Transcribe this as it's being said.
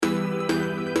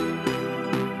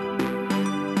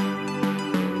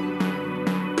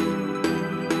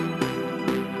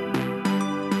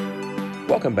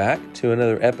Welcome back to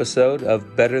another episode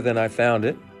of Better Than I Found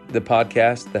It, the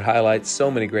podcast that highlights so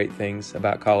many great things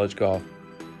about college golf.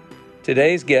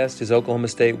 Today's guest is Oklahoma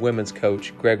State women's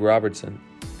coach Greg Robertson.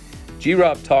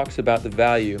 G-Rob talks about the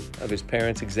value of his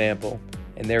parents' example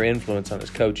and their influence on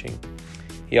his coaching.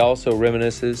 He also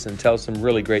reminisces and tells some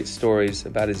really great stories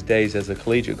about his days as a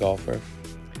collegiate golfer.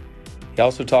 He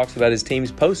also talks about his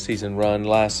team's postseason run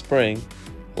last spring,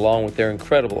 along with their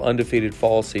incredible undefeated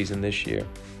fall season this year.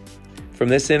 From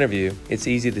this interview, it's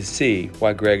easy to see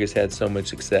why Greg has had so much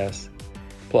success.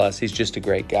 Plus, he's just a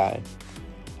great guy.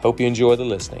 Hope you enjoy the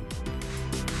listening.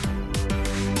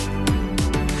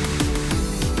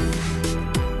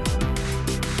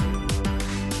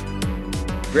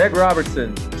 Greg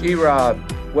Robertson, G-Rob,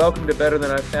 welcome to Better Than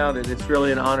I Found It. It's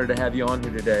really an honor to have you on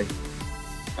here today.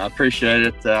 I appreciate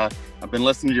it. I've been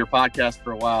listening to your podcast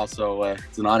for a while, so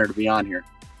it's an honor to be on here.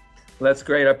 Well, that's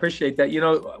great. I appreciate that. You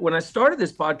know, when I started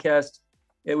this podcast,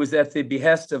 it was at the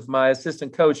behest of my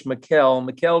assistant coach, Mikkel.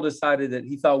 Mikkel decided that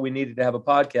he thought we needed to have a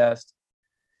podcast.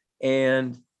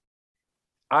 And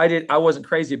I wasn't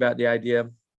crazy about the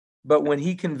idea. But when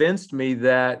he convinced me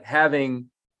that having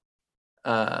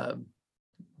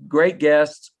great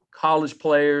guests, college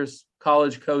players,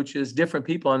 college coaches, different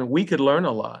people, and we could learn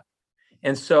a lot.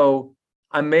 And so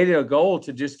I made it a goal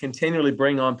to just continually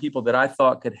bring on people that I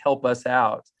thought could help us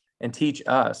out and teach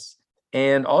us.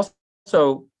 And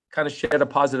also kind of shed a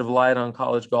positive light on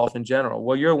college golf in general.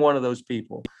 Well, you're one of those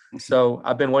people. So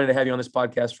I've been wanting to have you on this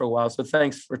podcast for a while. So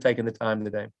thanks for taking the time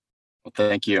today. Well,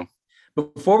 thank you.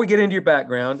 Before we get into your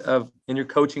background in your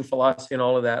coaching philosophy and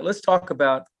all of that, let's talk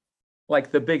about like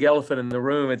the big elephant in the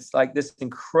room. It's like this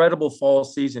incredible fall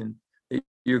season that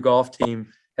your golf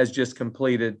team has just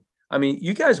completed. I mean,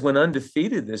 you guys went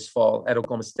undefeated this fall at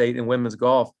Oklahoma State in women's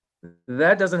golf.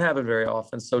 That doesn't happen very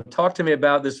often. So talk to me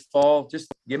about this fall.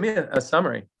 Just give me a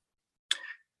summary.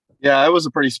 Yeah, it was a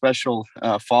pretty special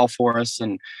fall for us.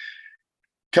 And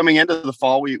coming into the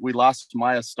fall, we lost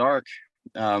Maya Stark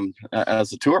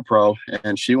as a tour pro,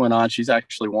 and she went on. She's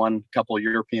actually won a couple of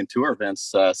European tour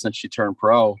events since she turned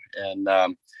pro. And,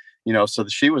 so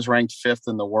she was ranked 5th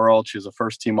in the world. She was a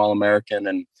first team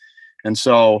All-American. And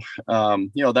so,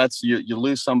 that's, you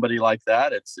lose somebody like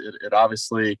that. It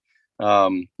obviously,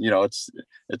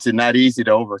 it's not easy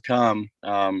to overcome.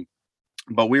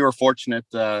 But we were fortunate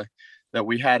that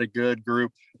we had a good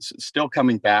group still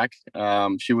coming back.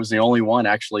 She was the only one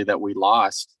actually that we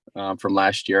lost from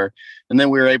last year. And then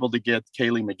we were able to get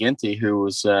Kaylee McGinty, who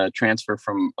was transferred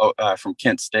from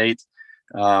Kent State.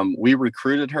 We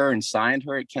recruited her and signed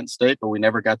her at Kent State, but we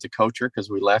never got to coach her because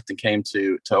we left and came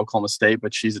to Oklahoma State.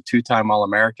 But she's a 2-time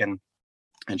All-American,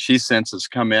 and she since has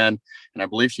come in, and I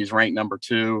believe she's ranked number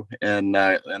 2 in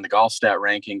the golf stat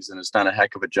rankings and has done a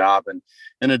heck of a job. And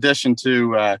in addition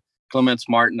to Clemence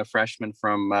Martin, a freshman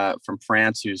from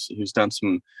France, who's done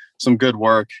some good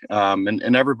work,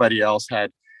 and everybody else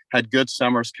had good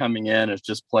summers coming in, has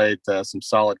just played some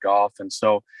solid golf, and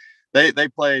so they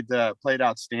played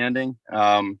outstanding.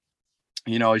 As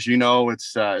you know,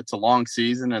 it's a long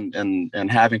season,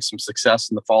 and having some success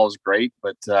in the fall is great,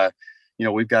 but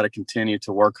we've got to continue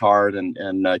to work hard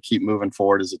and keep moving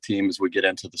forward as a team as we get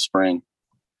into the spring.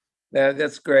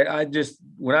 That's great.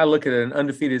 When I look at an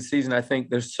undefeated season, I think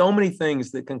there's so many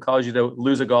things that can cause you to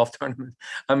lose a golf tournament.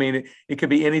 I mean, it could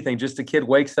be anything. Just a kid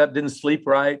wakes up, didn't sleep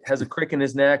right, has a crick in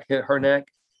his neck, her neck,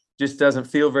 just doesn't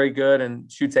feel very good and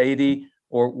shoots 80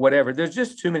 or whatever. There's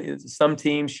just too many. Some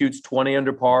team shoots 20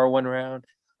 under par one round.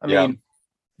 I mean,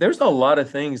 there's a lot of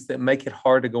things that make it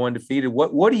hard to go undefeated.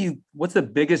 What's the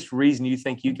biggest reason you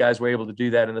think you guys were able to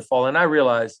do that in the fall? And I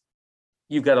realize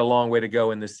you've got a long way to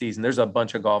go in this season. There's a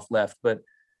bunch of golf left, but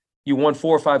you won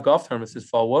 4 or 5 golf tournaments this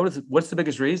fall. What's the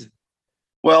biggest reason?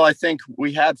 Well, I think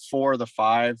we had 4 of the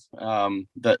 5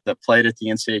 that played at the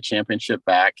NCAA championship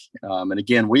back. And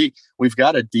again, we've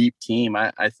got a deep team.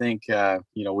 I think,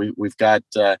 we've got,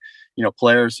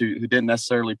 players who didn't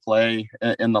necessarily play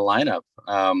in the lineup,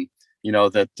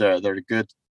 that they're good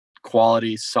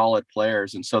quality, solid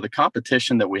players. And so the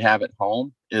competition that we have at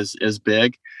home is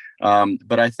big.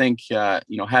 But I think,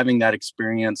 having that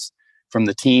experience from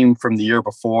the team from the year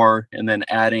before, and then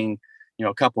adding,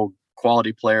 a couple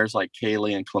quality players like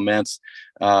Kaylee and Clemence,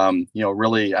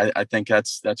 really, I think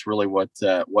that's really what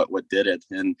did it.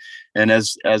 And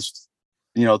as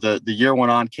the year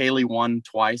went on, Kaylee won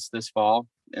twice this fall.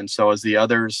 And so as the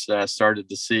others started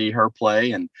to see her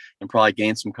play and probably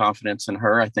gain some confidence in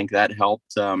her, I think that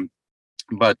helped.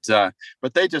 But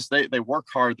they work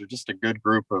hard. They're just a good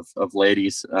group of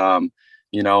ladies,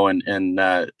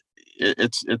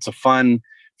 it's a fun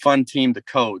fun team to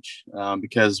coach,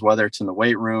 because whether it's in the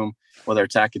weight room, whether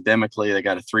it's academically, they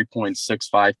got a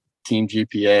 3.65 team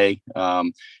GPA,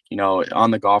 on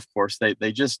the golf course,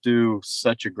 they just do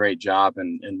such a great job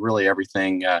and really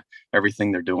everything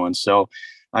they're doing. So,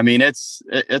 I mean, it's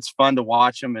fun to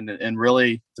watch them, and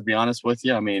really, to be honest with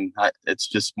you, I mean, it's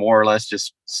just more or less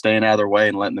just staying out of their way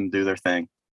and letting them do their thing.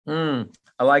 I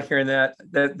like hearing that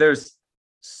there's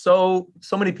so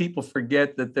many people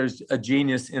forget that there's a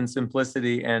genius in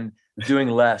simplicity and doing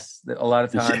less. That a lot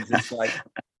of times it's like,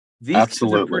 these kids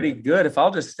are pretty good. If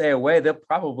I'll just stay away, they'll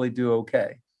probably do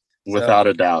okay. Without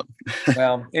a doubt.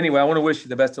 Well, anyway, I want to wish you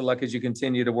the best of luck as you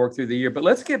continue to work through the year. But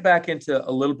let's get back into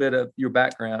a little bit of your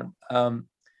background.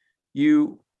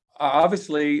 You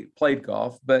obviously played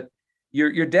golf, but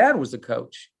your dad was a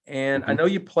coach, and I know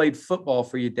you played football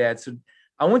for your dad. So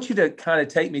I want you to kind of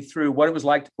take me through what it was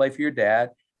like to play for your dad,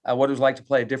 what it was like to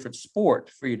play a different sport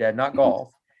for your dad, not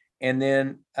golf, and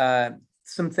then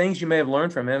some things you may have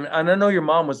learned from him. And I know your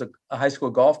mom was a high school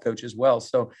golf coach as well.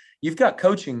 So you've got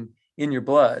coaching in your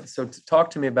blood. So talk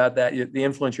to me about that, the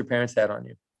influence your parents had on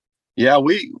you. Yeah,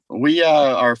 we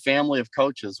are a family of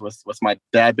coaches, with my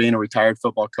dad being a retired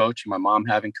football coach and my mom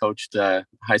having coached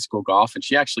high school golf. And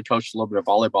she actually coached a little bit of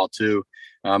volleyball too.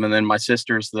 And then my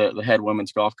sister's the head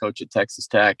women's golf coach at Texas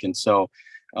Tech. And so,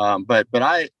 but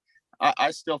I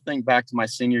still think back to my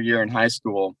senior year in high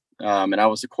school, and I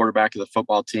was the quarterback of the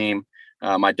football team.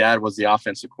 My dad was the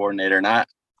offensive coordinator, and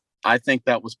I think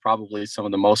that was probably some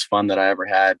of the most fun that I ever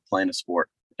had playing a sport.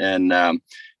 And,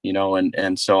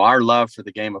 and so our love for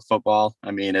the game of football, I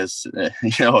mean, is,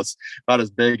 it's about as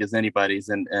big as anybody's.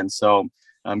 And so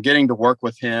getting to work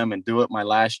with him and do it my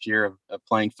last year of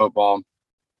playing football,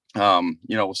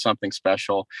 was something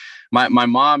special. My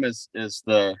mom is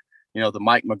the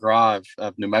Mike McGraw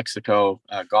of New Mexico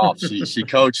golf. She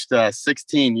coached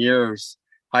 16 years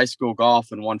high school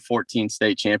golf and won 14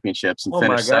 state championships and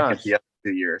finished second the other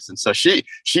 2 years. And so she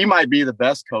might be the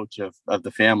best coach of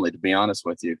the family, to be honest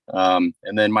with you. And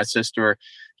then my sister,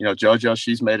 JoJo,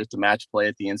 she's made it to match play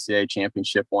at the NCAA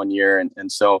championship one year.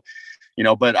 And so,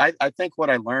 but I think what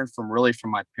I learned from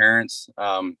my parents,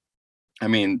 I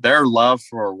mean, their love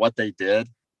for what they did,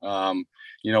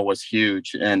 was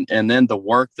huge. And then the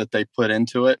work that they put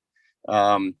into it,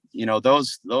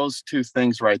 those two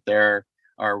things right there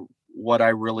are what I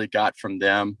really got from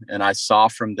them, and I saw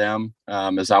from them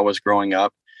as I was growing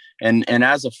up. And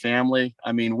as a family,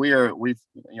 I mean, we've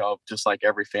just like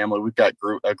every family, we've got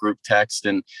a group text,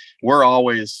 and we're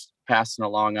always passing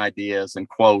along ideas and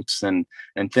quotes and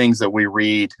things that we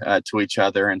read to each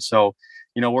other. And so,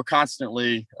 we're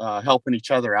constantly helping each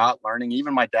other out, learning.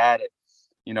 Even my dad at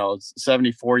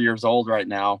 74 years old right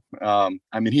now.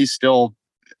 I mean,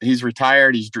 he's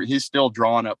retired. He's still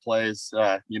drawing up plays,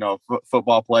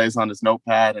 football plays on his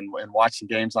notepad and watching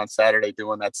games on Saturday,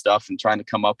 doing that stuff and trying to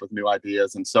come up with new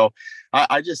ideas. And so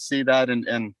I just see that.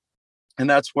 And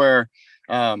that's where,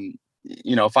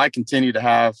 if I continue to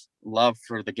have love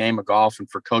for the game of golf and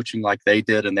for coaching like they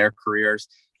did in their careers,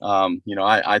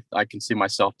 I can see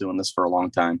myself doing this for a long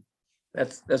time.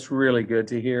 That's really good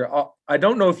to hear. I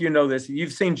don't know if you know this.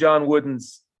 You've seen John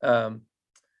Wooden's,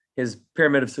 his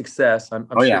Pyramid of Success. I'm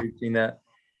sure you've seen that.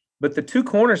 But the two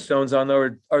cornerstones on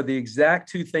there are the exact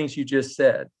two things you just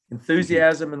said: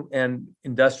 enthusiasm and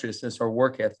industriousness, or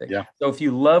work ethic. Yeah. So if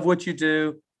you love what you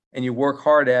do and you work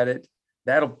hard at it,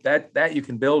 that you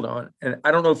can build on. And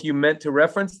I don't know if you meant to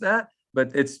reference that,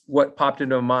 but it's what popped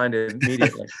into my mind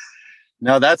immediately.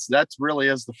 No, that's really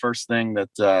is the first thing that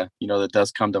that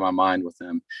does come to my mind with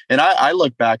him. And I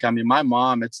look back. I mean, my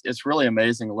mom, it's really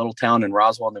amazing. A little town in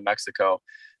Roswell, New Mexico.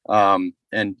 And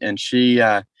she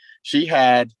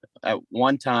had at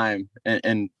one time,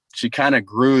 and she kind of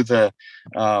grew the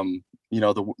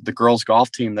girls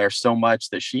golf team there so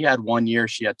much that she had one year,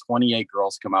 she had 28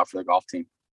 girls come out for the golf team.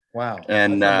 Wow.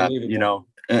 And,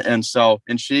 and so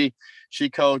she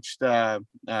coached,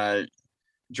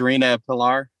 Jarena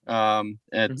Pilar,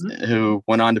 who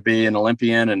went on to be an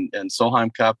Olympian and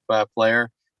Solheim Cup player.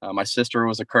 My sister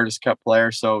was a Curtis Cup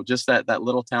player. So just that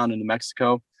little town in New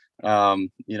Mexico,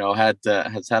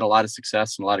 has had a lot of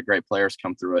success and a lot of great players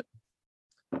come through it.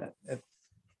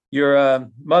 Your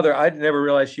mother, I never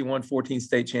realized she won 14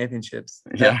 state championships.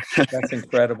 That's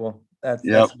incredible. That's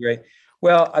great.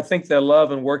 Well, I think the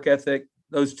love and work ethic,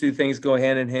 those two things go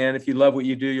hand in hand. If you love what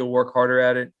you do, you'll work harder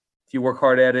at it. If you work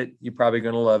hard at it, you're probably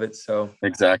going to love it. So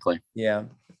exactly. Yeah,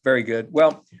 very good.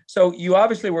 Well, so you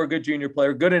obviously were a good junior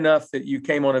player, good enough that you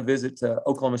came on a visit to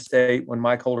Oklahoma State when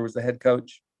Mike Holder was the head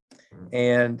coach,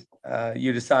 and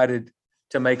you decided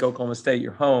to make Oklahoma State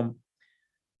your home.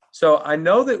 So I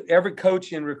know that every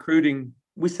coach in recruiting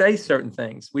we say certain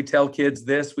things. We tell kids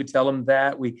this, we tell them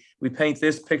that, we paint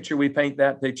this picture, we paint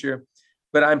that picture.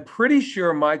 But I'm pretty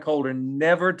sure Mike Holder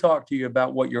never talked to you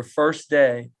about what your first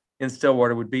day in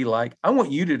Stillwater would be like. I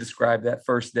want you to describe that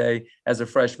first day as a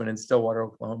freshman in Stillwater,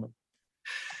 Oklahoma.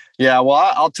 Yeah,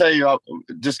 well, I'll tell you,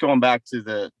 just going back to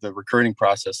the recruiting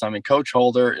process. I mean, Coach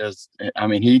Holder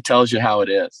he tells you how it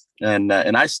is. And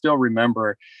I still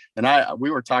remember,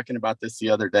 we were talking about this the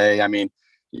other day. I mean,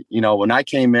 when I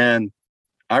came in,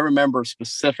 I remember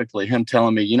specifically him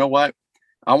telling me, you know what,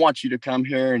 I want you to come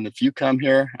here. And if you come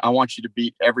here, I want you to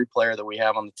beat every player that we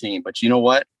have on the team. But you know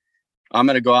what? I'm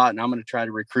going to go out and I'm going to try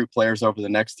to recruit players over the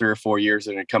next 3 or 4 years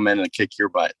that are going to come in and kick your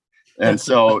butt. And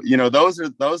so, those are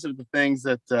the things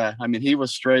that, he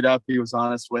was straight up, he was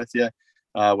honest with you,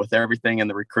 with everything in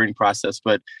the recruiting process.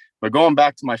 But going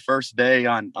back to my first day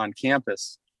on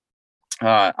campus,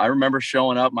 I remember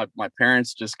showing up, my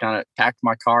parents just kind of packed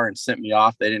my car and sent me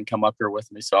off. They didn't come up here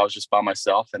with me. So I was just by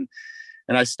myself. And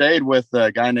I stayed with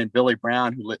a guy named Billy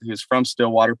Brown, who's from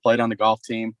Stillwater, played on the golf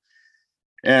team,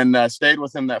 and stayed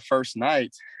with him that first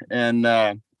night.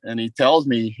 And he tells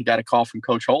me he got a call from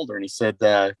Coach Holder, and he said,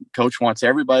 Coach wants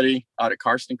everybody out at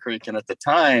Karsten Creek. And at the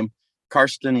time,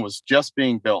 Karsten was just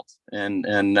being built,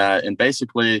 and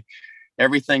basically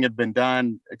everything had been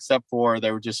done except for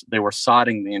they were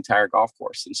sodding the entire golf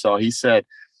course. And so he said,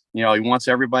 he wants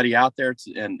everybody out there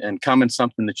and come in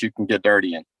something that you can get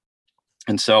dirty in.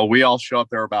 And so we all show up.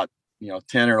 There are about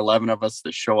 10 or 11 of us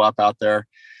that show up out there,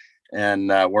 and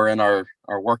we're in our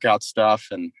workout stuff,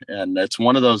 and it's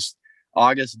one of those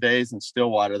August days in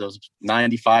Stillwater, those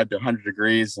 95 to 100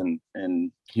 degrees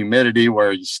and humidity,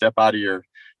 where you step out of your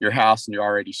house and you're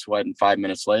already sweating 5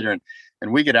 minutes later.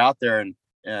 And we get out there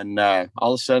and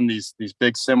all of a sudden these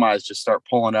big semis just start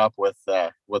pulling up with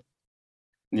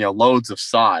loads of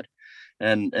sod.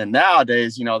 And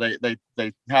nowadays,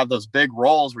 they have those big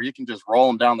rolls where you can just roll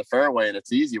them down the fairway and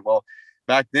it's easy. Well,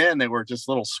 back then they were just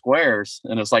little squares,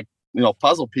 and it's like,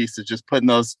 puzzle pieces, just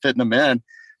fitting them in.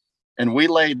 And we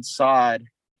laid sod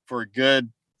for a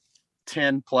good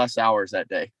 10 plus hours that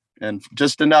day, and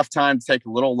just enough time to take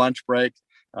a little lunch break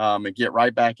and get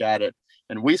right back at it.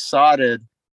 And we sodded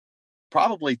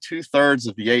probably 2/3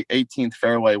 of the 18th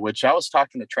fairway, which I was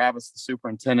talking to Travis, the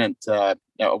superintendent, at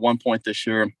one point this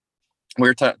year. We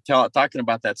were talking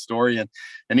about that story,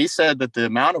 and he said that the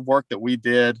amount of work that we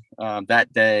did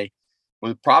that day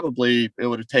it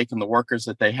would have taken the workers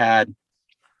that they had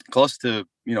close to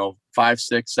 5,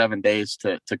 6, 7 days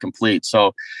to complete.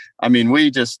 So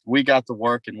we got to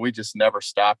work, and we just never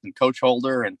stopped. And Coach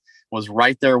Holder was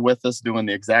right there with us doing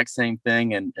the exact same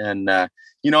thing. And as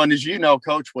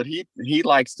Coach, what he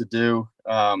likes to do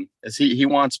is he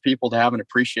wants people to have an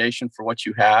appreciation for what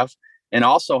you have, and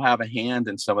also have a hand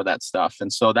in some of that stuff.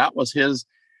 And so that was his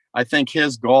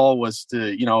goal was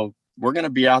to, we're going to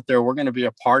be out there. We're going to be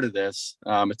a part of this.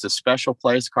 It's a special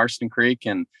place, Karsten Creek.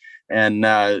 And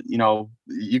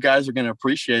you guys are going to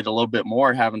appreciate a little bit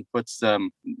more having put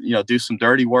some, do some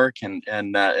dirty work and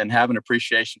have an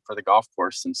appreciation for the golf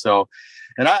course. And so,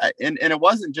 and it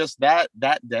wasn't just that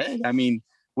day.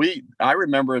 I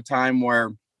remember a time where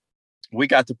we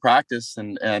got to practice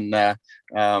and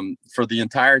for the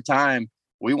entire time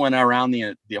we went around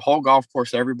the whole golf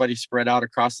course, everybody spread out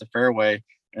across the fairway,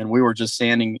 and we were just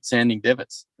sanding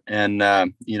divots. And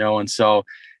so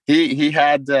he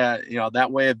had that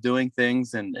way of doing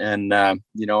things,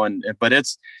 but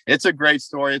it's a great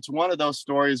story. It's one of those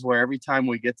stories where every time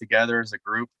we get together as a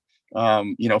group,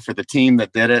 for the team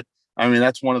that did it,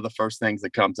 that's one of the first things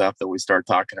that comes up that we start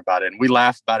talking about it, and we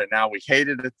laugh about it now. We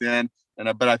hated it then,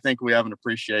 but I think we have an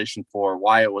appreciation for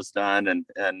why it was done, and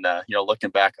looking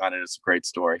back on it, it's a great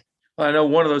story. Well, I know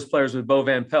one of those players was Bo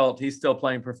Van Pelt. He's still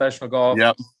playing professional golf.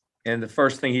 Yep. And the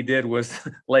first thing he did was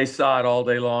lay sod all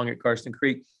day long at Karsten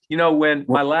Creek. When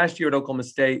my last year at Oklahoma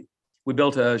State, we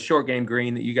built a short game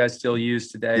green that you guys still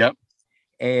use today. Yep.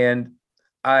 And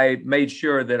I made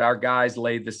sure that our guys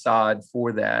laid the sod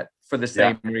for the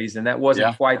same reason. That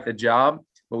wasn't quite the job,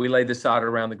 but we laid the sod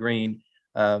around the green.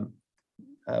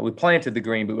 We planted the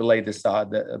green, but we laid the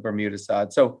sod, the Bermuda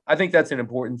sod. So I think that's an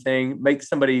important thing. Make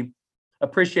somebody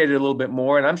appreciate it a little bit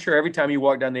more. And I'm sure every time you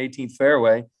walk down the 18th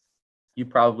fairway, you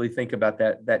probably think about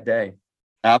that day.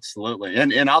 Absolutely.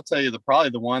 And I'll tell you, probably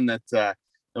the one that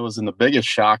was in the biggest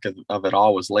shock of it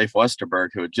all was Leif Westerberg,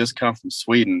 who had just come from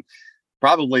Sweden,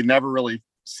 probably never really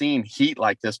seen heat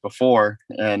like this before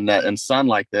and sun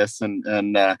like this. And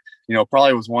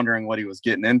probably was wondering what he was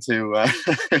getting into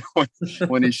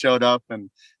when he showed up and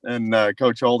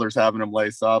Coach Holder's having him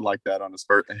lay sod like that on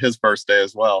his first day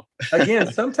as well.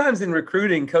 Again, sometimes in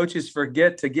recruiting, coaches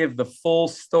forget to give the full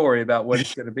story about what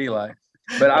it's going to be like.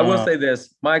 But I will say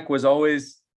this, Mike was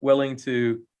always willing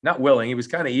to, not willing, he was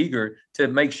kind of eager to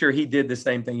make sure he did the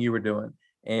same thing you were doing.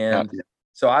 And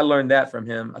so I learned that from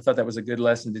him. I thought that was a good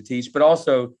lesson to teach, but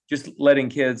also just letting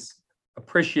kids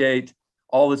appreciate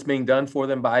all that's being done for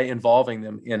them by involving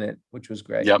them in it, which was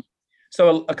great. Yep.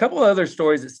 So a couple of other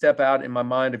stories that step out in my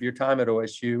mind of your time at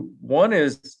OSU. One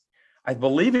is, I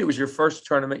believe it was your first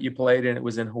tournament you played in. It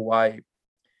was in Hawaii.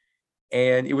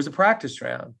 And it was a practice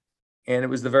round. And it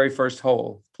was the very first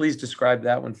hole. Please describe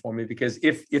that one for me, because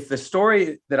if the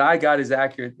story that I got is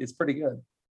accurate, it's pretty good.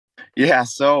 Yeah.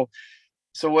 So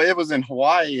it was in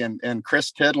Hawaii, and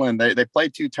Chris Tidland, they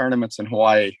played 2 tournaments in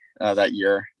Hawaii that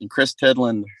year. And Chris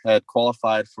Tidland had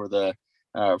qualified for the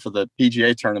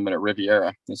PGA tournament at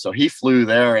Riviera. And so he flew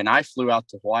there, and I flew out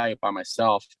to Hawaii by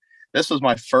myself. This was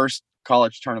my first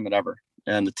college tournament ever.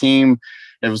 And the team,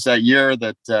 it was that year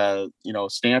that,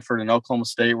 Stanford and Oklahoma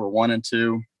State were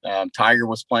 1-2. Tiger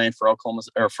was playing for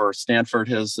for Stanford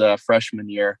his freshman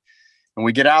year. And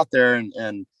we get out there,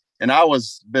 and I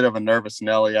was a bit of a nervous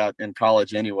Nelly out in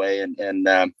college anyway.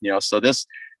 So this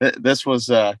was,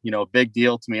 a big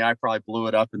deal to me. I probably blew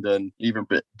it up into an even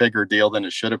bigger deal than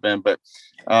it should have been. But,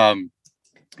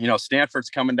 Stanford's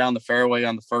coming down the fairway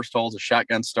on the first hole. It's a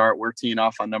shotgun start. We're teeing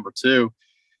off on number 2.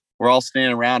 We're all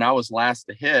standing around. I was last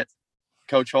to hit.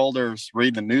 Coach Holder's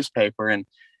reading the newspaper, and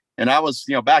I was,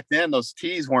 back then those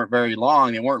tees weren't very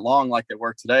long. They weren't long like they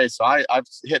were today. So I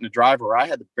was hitting a driver where I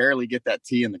had to barely get that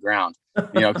tee in the ground,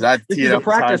 because I This is a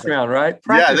practice round, right?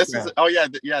 This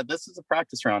is a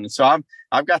practice round. And so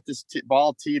I've got this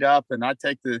ball teed up, and I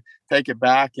take it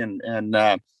back, and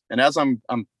as I'm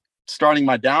starting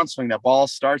my downswing, that ball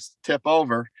starts to tip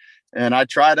over, and I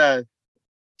try to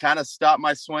kind of stop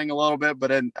my swing a little bit,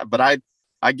 but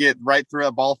I get right through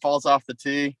it. Ball falls off the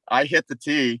tee. I hit the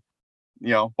tee,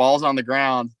 ball's on the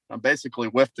ground. I basically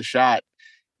whiffed the shot.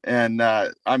 And my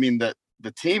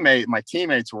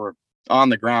teammates were on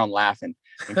the ground laughing.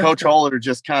 And Coach Holder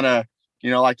just kind of,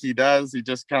 like he does, he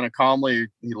just kind of calmly,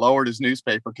 he lowered his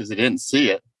newspaper because he didn't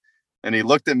see it. And he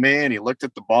looked at me, and he looked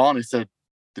at the ball, and he said,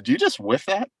 "Did you just whiff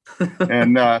that?"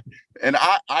 and I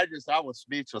was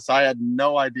speechless. I had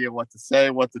no idea what to say,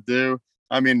 what to do.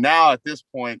 Now at this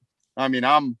point,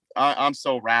 I'm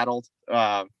so rattled,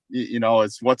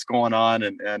 as what's going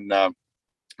on.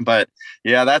 But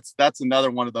yeah, that's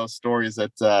another one of those stories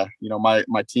that,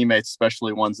 my teammates,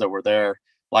 especially ones that were there,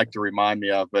 like to remind me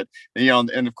of. But,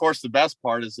 and of course the best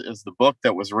part is the book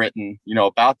that was written,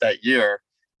 about that year.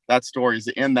 That story is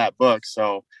in that book.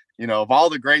 So, of all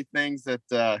the great things that,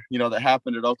 that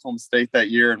happened at Oklahoma State that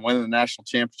year and winning the national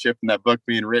championship and that book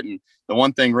being written, the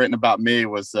one thing written about me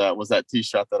was that tee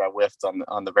shot that I whiffed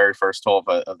on the very first hole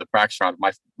of the practice round.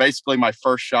 Basically my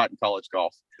first shot in college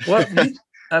golf. Well,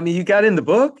 you got in the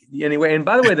book anyway. And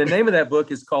by the way, the name of that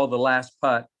book is called The Last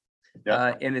Putt.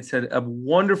 Yep. And it's a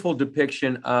wonderful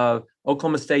depiction of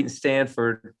Oklahoma State and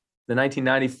Stanford, the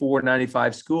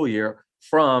 1994-95 school year,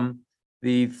 from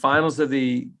the finals of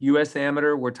the U.S.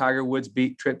 Amateur, where Tiger Woods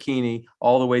beat Trip Keeney,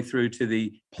 all the way through to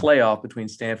the playoff between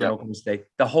Stanford and Oklahoma State.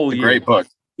 The whole year. Great book.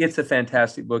 It's a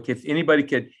fantastic book. If anybody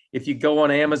if you go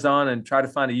on Amazon and try to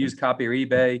find a used copy or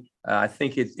eBay, I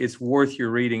think it's worth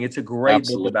your reading. It's a great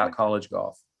book about college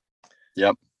golf.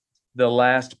 Yep. The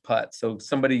Last Putt. So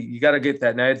you got to get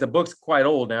that. Now the book's quite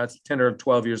old now. It's 10 or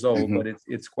 12 years old, but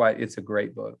it's a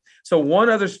great book. So one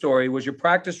other story was your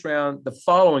practice round the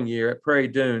following year at Prairie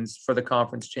Dunes for the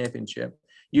conference championship.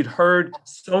 You'd heard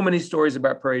so many stories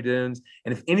about Prairie Dunes.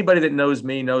 And if anybody that knows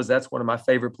me knows that's one of my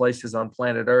favorite places on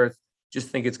planet Earth. Just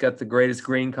think it's got the greatest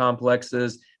green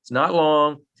complexes. It's not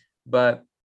long, but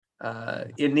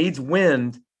it needs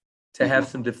wind to have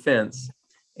some defense.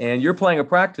 And you're playing a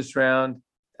practice round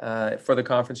for the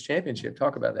conference championship.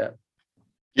 Talk about that.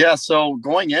 Yeah. So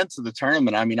going into the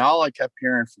tournament, all I kept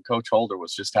hearing from Coach Holder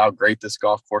was just how great this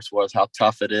golf course was, how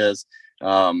tough it is.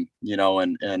 And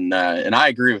I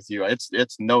agree with you.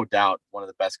 It's no doubt one of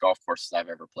the best golf courses I've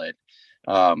ever played.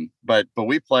 But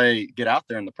we get out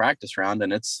there in the practice round,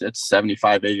 and it's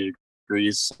 75, 80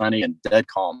 degrees, sunny and dead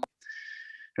calm.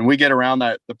 And we get around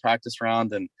the practice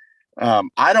round, and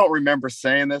I don't remember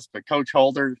saying this, but Coach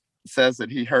Holder says that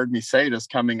he heard me say this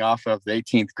coming off of the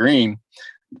 18th green,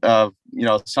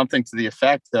 something to the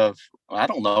effect of, I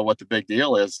don't know what the big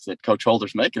deal is that Coach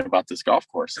Holder's making about this golf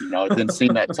course. It didn't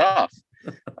seem that tough.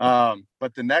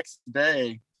 But the next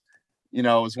day, it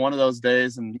was one of those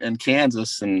days in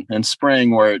Kansas in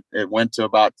spring where it went to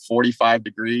about 45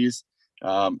 degrees.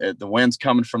 The wind's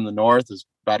coming from the north, is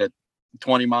about a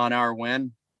 20-mile-an-hour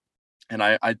wind. And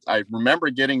I remember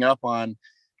getting up on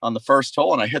the first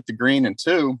hole, and I hit the green in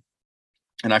 2,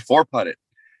 and I 4-putted.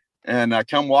 And I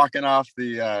come walking off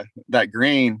the that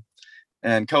green,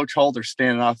 and Coach Holder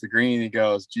standing off the green. He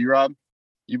goes, "G-Rob,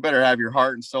 you better have your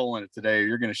heart and soul in it today, or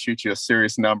you're going to shoot you a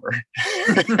serious number."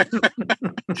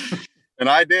 And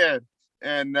I did.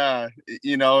 And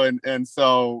and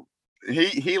so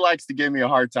he likes to give me a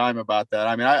hard time about that.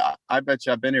 I mean, I bet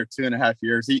you I've been here 2.5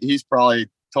 years. He's probably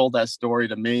told that story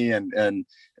to me and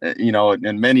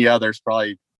many others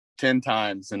probably 10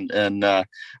 times.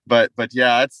 But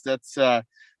yeah, that's a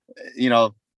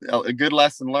good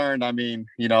lesson learned. I mean,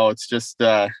 it's just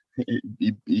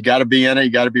you got to be in it.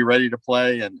 You got to be ready to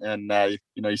play, and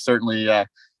you certainly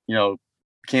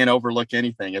can't overlook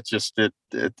anything. It's just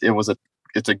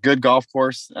it's a good golf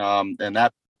course, and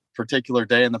that particular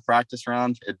day in the practice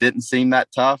round, it didn't seem that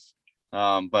tough.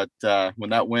 But when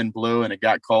that wind blew and it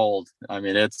got cold, I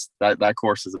mean, it's that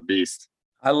course is a beast.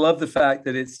 I love the fact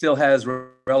that it still has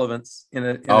relevance in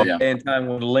a day and time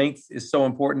when length is so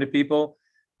important to people.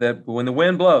 That when the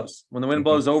wind blows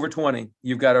over 20,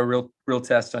 you've got a real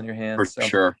test on your hands. For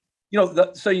sure.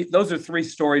 Those are 3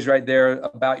 stories right there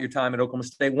about your time at Oklahoma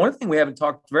State. One thing we haven't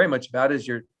talked very much about is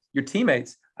your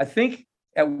teammates. I think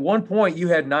at one point you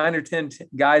had 9 or 10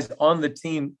 guys on the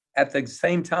team at the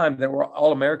same time that were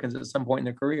All-Americans at some point in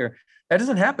their career. That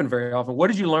doesn't happen very often. What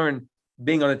did you learn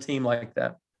being on a team like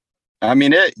that? I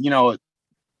mean,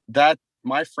 that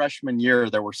my freshman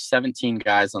year, there were 17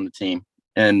 guys on the team,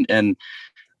 and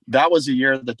that was a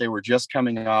year that they were just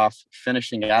coming off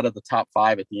finishing out of the top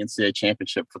 5 at the NCAA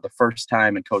championship for the first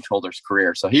time in Coach Holder's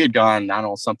career. So he had gone, I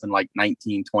don't know, something like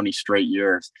 19, 20 straight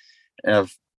years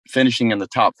of finishing in the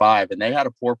top 5. And they had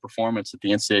a poor performance at the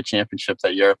NCAA championship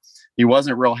that year. He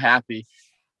wasn't real happy.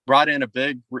 Brought in a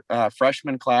big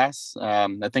freshman class.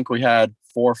 I think we had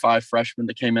 4 or 5 freshmen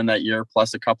that came in that year,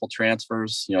 plus a couple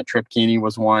transfers. Trip Keeney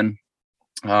was one.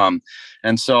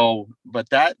 And so, but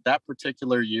that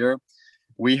particular year,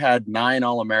 we had 9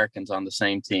 All-Americans on the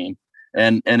same team.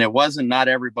 And it wasn't not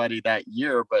everybody that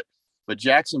year, but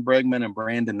Jackson Brigman and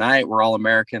Brandon Knight were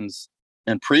All-Americans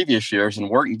in previous years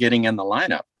and weren't getting in the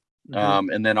lineup. Mm-hmm.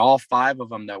 And then all 5 of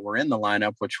them that were in the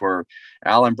lineup, which were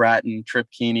Alan Bratton, Trip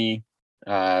Keeney,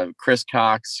 Chris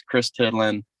Cox, Chris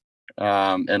Tidlin,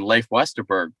 and Leif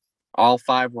Westerberg, all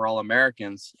 5 were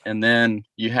All-Americans. And then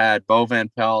you had Bo Van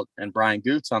Pelt and Brian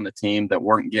Goots on the team that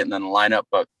weren't getting in the lineup,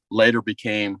 but later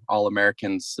became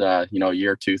All-Americans,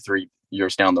 year 2, 3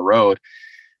 years down the road.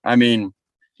 I mean,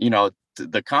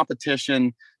 the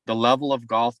competition, the level of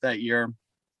golf that year,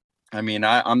 I mean,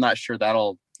 I'm not sure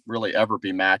that'll really ever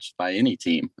be matched by any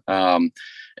team. But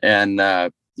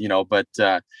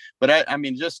I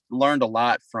mean, just learned a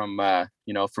lot from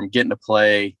getting to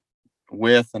play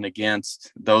with and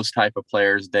against those type of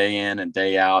players day in and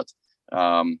day out.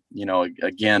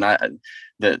 Again,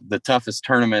 the toughest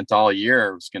tournament all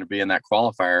year was going to be in that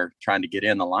qualifier, trying to get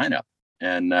in the lineup.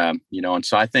 And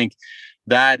so I think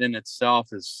that in itself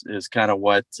is kind of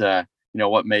what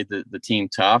made the team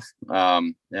tough.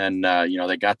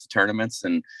 They got to tournaments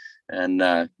and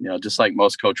just like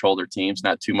most Coach Holder teams,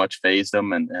 not too much phased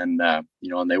them. And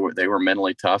they were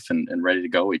mentally tough and ready to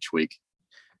go each week.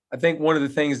 I think one of the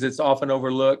things that's often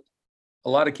overlooked, a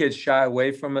lot of kids shy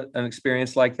away from an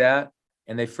experience like that.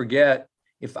 And they forget,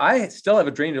 if I still have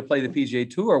a dream to play the PGA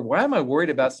Tour, why am I worried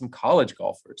about some college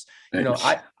golfers?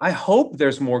 I hope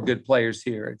there's more good players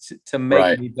here to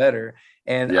make me better.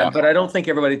 But I don't think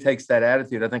everybody takes that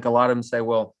attitude. I think a lot of them say,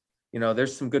 well,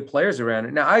 there's some good players around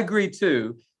it. Now, I agree,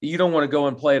 too. You don't want to go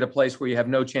and play at a place where you have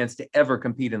no chance to ever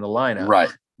compete in the lineup. Right.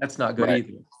 That's not good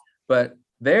either. But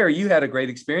there, you had a great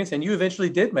experience, and you eventually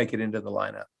did make it into the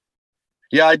lineup.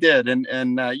 Yeah, I did.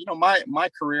 And my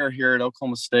career here at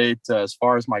Oklahoma State, as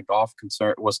far as my golf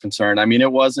was concerned, I mean,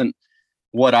 it wasn't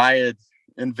what I had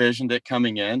envisioned it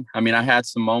coming in. I mean, I had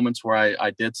some moments where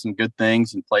I did some good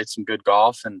things and played some good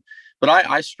golf, but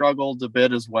I struggled a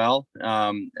bit as well.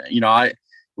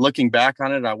 Looking back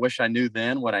on it, I wish I knew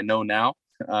then what I know now.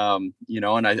 And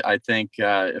I think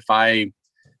if I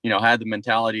had the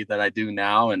mentality that I do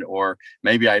now, or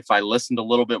maybe if I listened a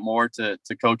little bit more to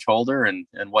Coach Holder and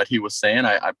what he was saying,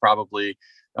 I probably,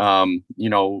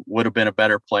 would have been a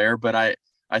better player. But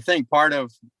I think part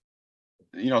of,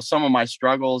 some of my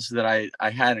struggles that I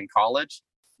had in college,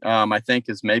 I think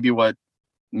is maybe what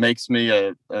makes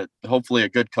me hopefully a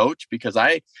good coach, because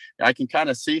I can kind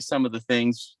of see some of the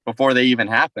things before they even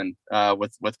happen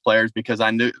with players, because I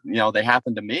knew, they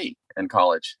happened to me in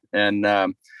college. And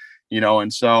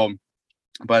so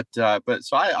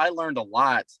I learned a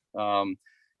lot,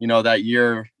 that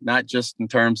year, not just in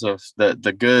terms of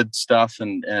the good stuff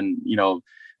and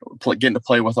getting to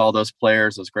play with all those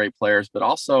players, those great players, but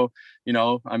also,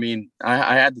 I mean,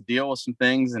 I had to deal with some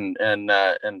things and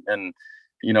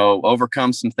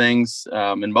overcome some things.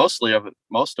 And most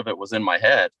of it was in my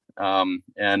head.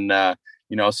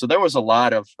 So there was a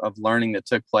lot of learning that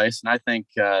took place. And I think,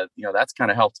 that's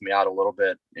kind of helped me out a little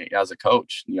bit as a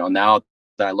coach, now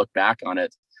that I look back on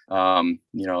it, and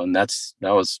that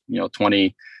was,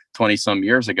 20 some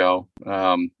years ago.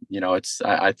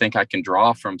 I think I can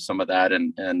draw from some of that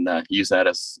and use that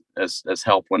as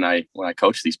help when I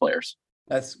coach these players.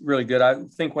 That's really good. I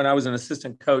think when I was an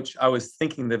assistant coach, I was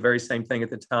thinking the very same thing at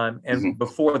the time. And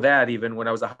before that, even when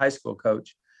I was a high school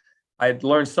coach, I had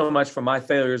learned so much from my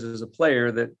failures as a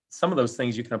player that some of those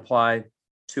things you can apply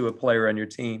to a player on your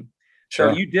team.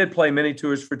 Sure. So you did play mini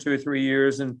tours for 2 or 3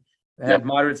 years and had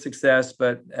moderate success,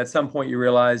 but at some point you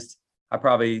realized I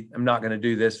probably am not going to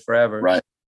do this forever. Right.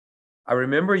 I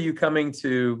remember you coming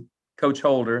to Coach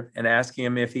Holder and asking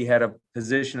him if he had a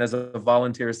position as a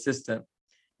volunteer assistant.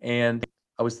 And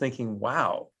I was thinking,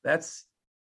 wow, that's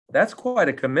quite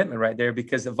a commitment right there,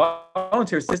 because a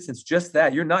volunteer assistant's just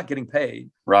that. You're not getting paid.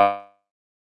 Right.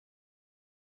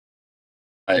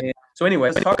 So anyway,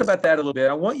 let's talk about that a little bit.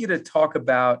 I want you to talk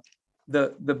about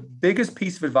the biggest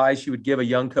piece of advice you would give a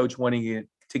young coach wanting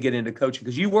to get into coaching,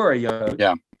 because you were a young coach.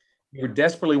 Yeah. You were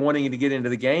desperately wanting to get into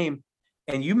the game,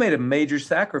 and you made a major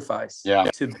sacrifice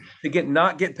to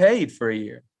not get paid for a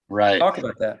year. Right. Talk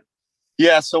about that.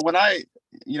 Yeah. So when I,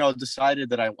 decided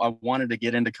that I wanted to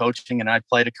get into coaching, and I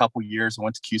played a couple years, I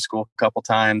went to Q school a couple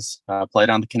times, played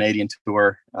on the Canadian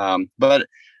tour. But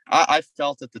I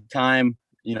felt at the time,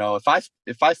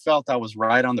 if I felt I was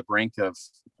right on the brink of,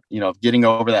 getting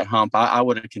over that hump, I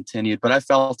would have continued. But I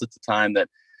felt at the time that,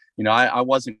 I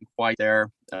wasn't quite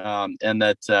there. And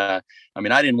that,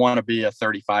 I didn't want to be a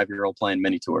 35-year-old playing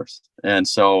mini tours. And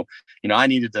so, I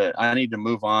needed to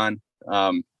move on.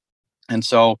 And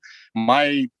so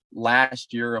my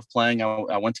last year of playing,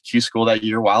 I went to Q school that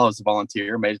year while I was a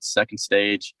volunteer, made it to second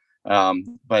stage.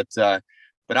 But I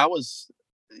was,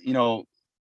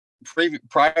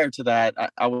 prior to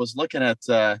that, I was looking at,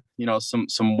 some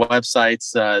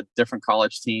websites, different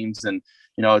college teams, and,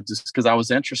 just because I was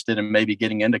interested in maybe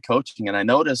getting into coaching. And I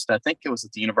noticed, I think it was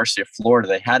at the University of Florida,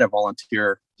 they had a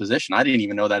volunteer position. I didn't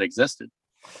even know that existed.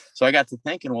 So I got to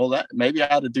thinking, well, that maybe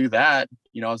I had to do that,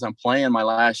 as I'm playing my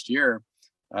last year,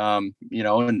 and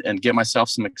get myself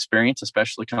some experience,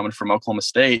 especially coming from Oklahoma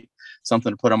State,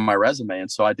 something to put on my resume. And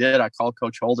so I did. I called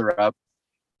Coach Holder up,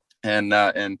 and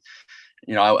I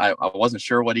wasn't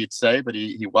sure what he'd say, but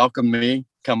he welcomed me,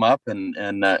 come up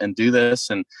and do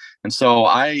this. And so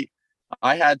I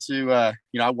had to,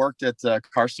 I worked at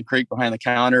Karsten Creek behind the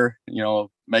counter,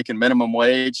 making minimum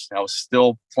wage. I was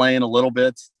still playing a little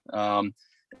bit.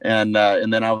 And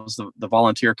then I was the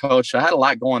volunteer coach. I had a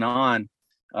lot going on.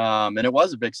 And it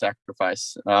was a big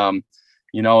sacrifice, and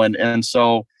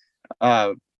so,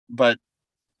 but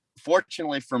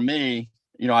fortunately for me,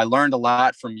 I learned a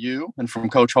lot from you and from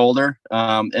Coach Holder.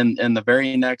 And the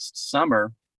very next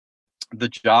summer, the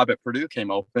job at Purdue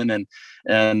came open,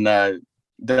 and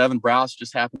Devin Browse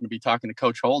just happened to be talking to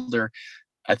Coach Holder.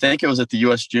 I think it was at the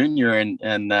U.S. Junior,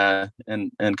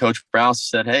 and Coach Browse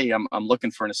said, "Hey, I'm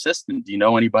looking for an assistant. Do you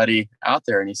know anybody out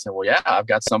there?" And he said, "Well, yeah, I've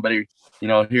got somebody,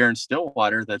 here in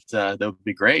Stillwater that would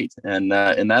be great." And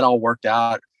that all worked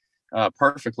out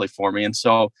perfectly for me. And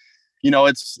so,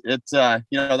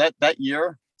 that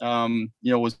year,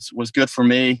 was good for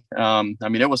me.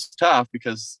 It was tough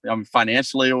because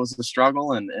financially it was a struggle,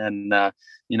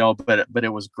 but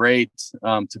it was great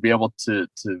to be able to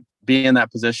be in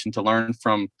that position, to learn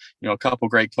from, a couple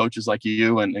great coaches like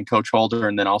you and Coach Holder,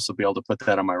 and then also be able to put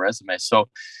that on my resume. So,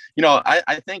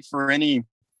 I think for any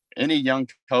young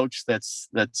coach that's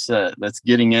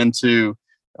getting into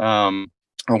or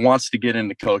wants to get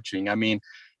into coaching,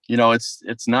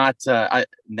 it's not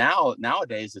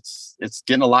nowadays it's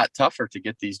getting a lot tougher to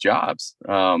get these jobs.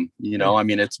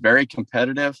 It's very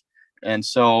competitive. And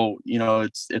so,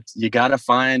 it's you got to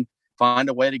find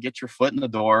a way to get your foot in the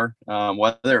door,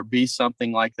 whether it be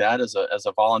something like that as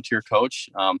a volunteer coach.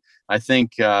 I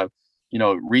think,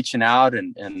 reaching out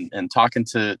and talking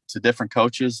to different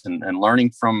coaches and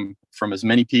learning from as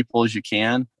many people as you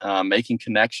can, making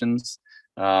connections,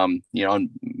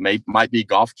 might be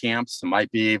golf camps, it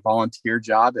might be a volunteer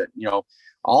job,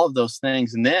 all of those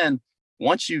things. And then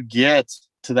once you get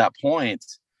to that point,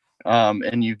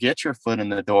 and you get your foot in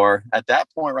the door, at that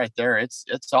point right there, it's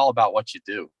all about what you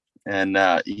do. And,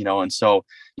 and so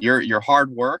your hard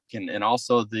work and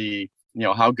also the,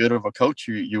 how good of a coach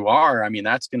you are,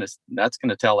 that's going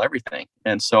to tell everything.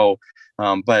 And so,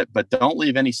 but don't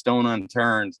leave any stone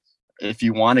unturned. If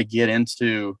you want to get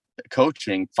into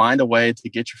coaching, find a way to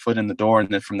get your foot in the door. And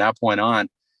then from that point on,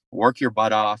 work your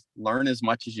butt off, learn as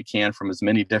much as you can from as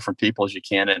many different people as you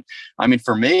can. And I mean,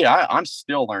 for me, I'm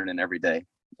still learning every day.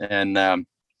 And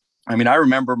I mean, I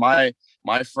remember my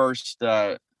first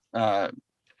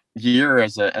year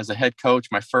as a head coach,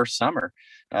 my first summer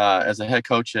as a head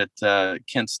coach at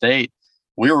Kent State.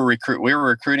 We were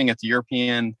recruiting at the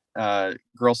European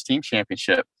Girls Team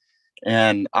Championship,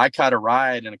 and I caught a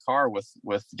ride in a car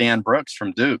with Dan Brooks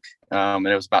from Duke, and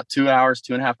it was about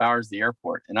 2.5 hours to the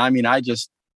airport. And I mean, I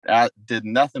just did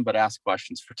nothing but ask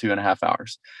questions for 2.5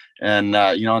 hours, and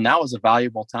and that was a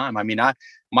valuable time. I mean,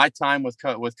 my time with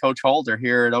Coach Holder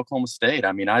here at Oklahoma State.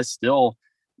 I mean, I still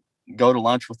go to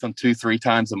lunch with him 2-3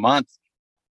 times a month,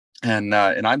 and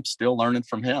I'm still learning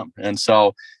from him. And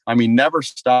so, I mean, never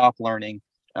stop learning.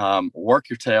 Work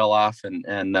your tail off, and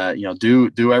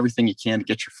do everything you can to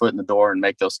get your foot in the door and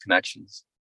make those connections.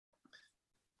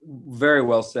 Very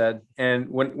well said. And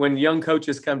when young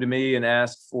coaches come to me and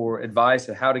ask for advice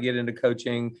on how to get into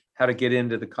coaching, how to get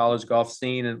into the college golf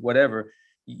scene and whatever,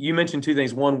 you mentioned two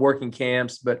things: one, working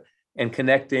camps, and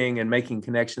connecting and making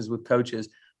connections with coaches.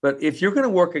 But if you're going to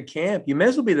work a camp, you may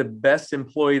as well be the best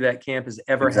employee that camp has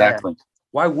ever had.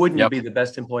 Why wouldn't you be the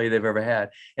best employee they've ever had?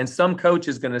 And some coach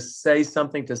is going to say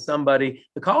something to somebody.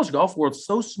 The college golf world's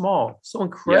so small, so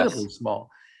incredibly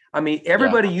small. I mean,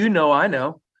 everybody I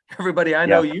know. Everybody I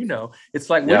know, It's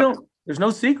like there's no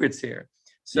secrets here.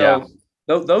 So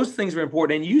those things are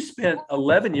important. And you spent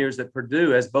 11 years at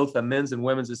Purdue as both a men's and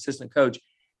women's assistant coach.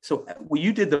 So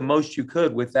you did the most you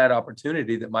could with that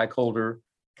opportunity that Mike Holder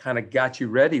kind of got you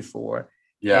ready for.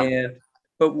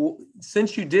 But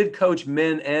since you did coach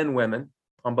men and women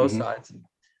on both sides,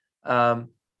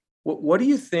 what do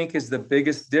you think is the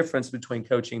biggest difference between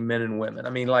coaching men and women? I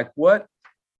mean, like what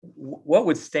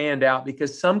would stand out?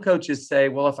 Because some coaches say,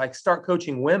 well, if I start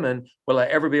coaching women, will I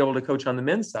ever be able to coach on the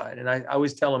men's side? And I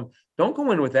always tell them, don't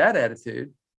go in with that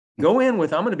attitude. Go in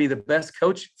with, I'm going to be the best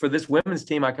coach for this women's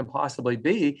team I can possibly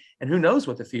be. And who knows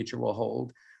what the future will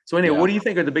hold. So anyway, what do you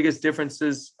think are the biggest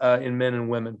differences in men and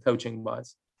women coaching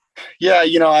wise? Yeah,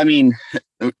 I mean,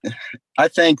 I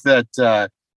think that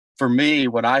for me,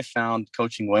 what I found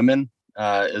coaching women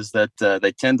is that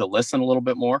they tend to listen a little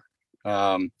bit more.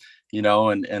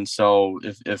 And so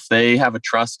if they have a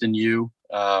trust in you,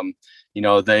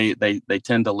 they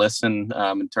tend to listen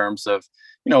in terms of,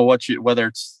 whether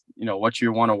it's, what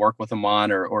you want to work with them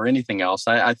on or anything else.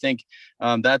 I think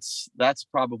that's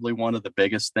probably one of the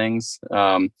biggest things.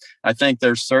 I think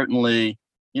there's certainly,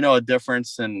 a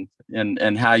difference in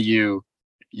how you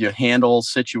handle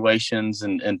situations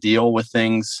and deal with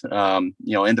things,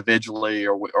 individually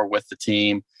or with the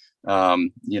team.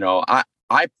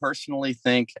 I personally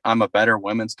think I'm a better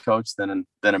women's coach than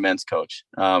a men's coach.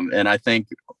 And I think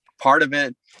part of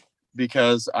it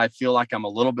because I feel like I'm a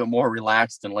little bit more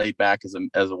relaxed and laid back as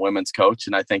a women's coach.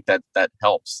 And I think that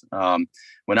helps.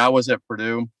 When I was at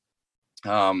Purdue,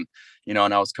 and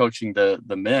I was coaching the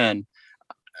men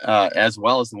as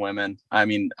well as the women, I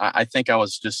mean, I think I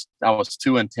was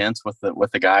too intense with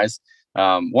the guys.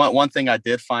 One thing I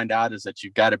did find out is that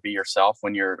you've got to be yourself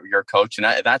when you're a coach. And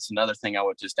that's another thing I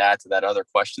would just add to that other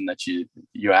question that you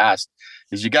asked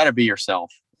is you got to be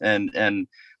yourself. And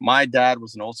my dad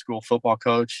was an old school football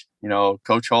coach,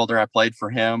 Coach Holder. I played for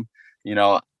him.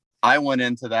 I went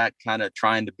into that kind of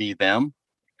trying to be them.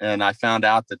 And I found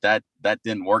out that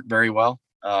didn't work very well.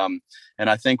 And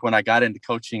I think when I got into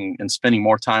coaching and spending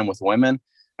more time with women,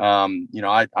 I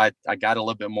got a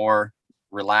little bit more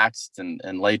relaxed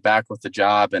and laid back with the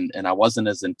job, and I wasn't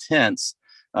as intense.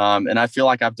 And I feel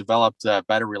like I've developed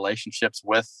better relationships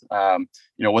with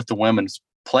the women's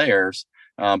players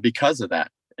because of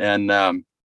that. And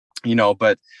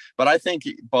but I think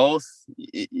both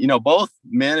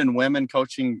men and women,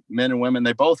 coaching men and women,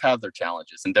 they both have their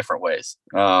challenges in different ways.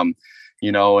 And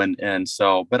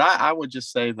so, but I would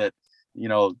just say that,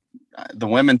 the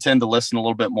women tend to listen a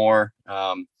little bit more.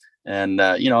 And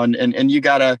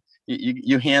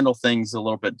you handle things a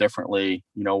little bit differently,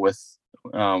 with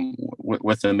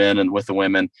the men and with the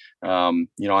women, on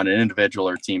an individual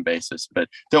or team basis. But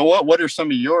so what are some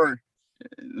of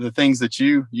the things that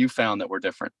you found that were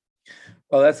different?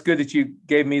 Well, that's good that you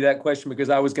gave me that question, because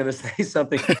I was going to say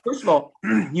something. First of all,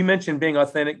 you mentioned being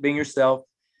authentic, being yourself.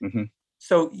 Mm-hmm.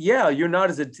 So yeah, you're not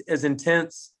as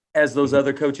intense as those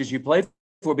other coaches you play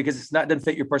for, because doesn't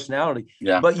fit your personality.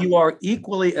 Yeah. But you are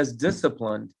equally as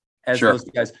disciplined as those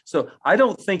guys. So I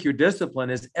don't think your discipline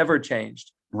has ever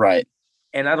changed. Right.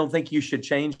 And I don't think you should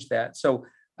change that. So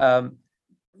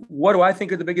what do I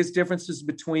think are the biggest differences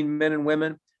between men and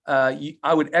women?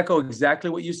 I would echo exactly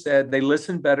what you said. They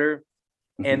listen better,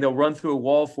 and they'll run through a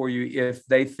wall for you if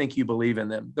they think you believe in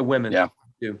them, the women. Yeah.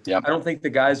 too. Yep. I don't think the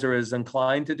guys are as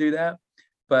inclined to do that.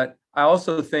 But I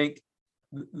also think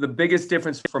the biggest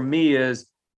difference for me is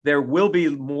there will be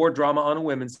more drama on a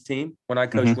women's team. When I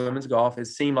coached women's golf, it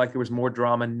seemed like there was more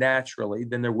drama naturally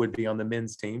than there would be on the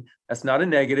men's team. That's not a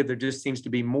negative. There just seems to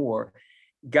be more.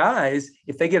 Guys,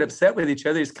 if they get upset with each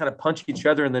other, they just kind of punch each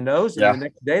other in the nose. And the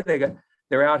next day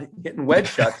they're out hitting wedge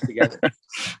shots together.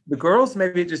 The girls,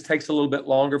 maybe it just takes a little bit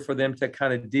longer for them to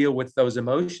kind of deal with those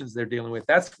emotions they're dealing with.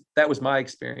 That was my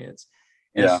experience.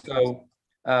 And so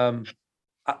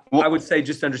I would say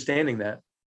just understanding that.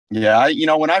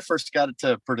 Yeah. When I first got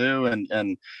to Purdue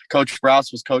and Coach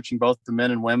Sprouse was coaching both the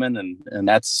men and women, and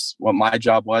that's what my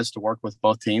job was, to work with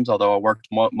both teams, although I worked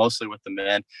mostly with the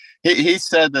men. He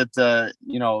said that,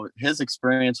 his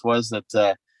experience was that,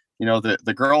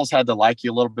 the girls had to like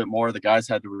you a little bit more. The guys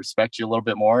had to respect you a little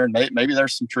bit more. And maybe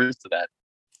there's some truth to that.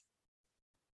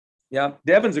 Yeah.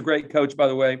 Devin's a great coach, by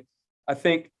the way. I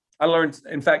think I learned,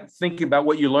 in fact, thinking about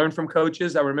what you learn from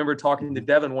coaches. I remember talking to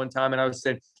Devin one time and I was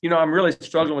saying, I'm really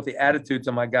struggling with the attitudes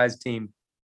on my guys' team.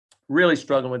 Really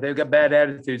struggling with. They've got bad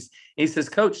attitudes. And he says,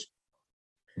 Coach,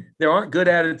 there aren't good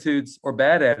attitudes or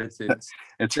bad attitudes.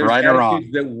 There's right or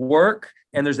wrong. That work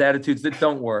and there's attitudes that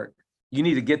don't work. You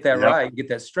need to get that right, get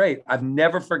that straight. I've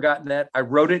never forgotten that. I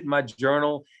wrote it in my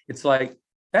journal. It's like,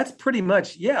 that's pretty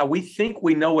much, we think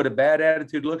we know what a bad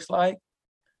attitude looks like,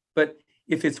 but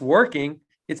if it's working,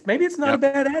 maybe it's not a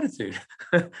bad attitude.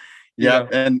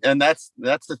 And that's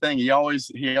the thing. He always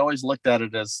looked at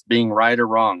it as being right or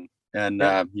wrong, and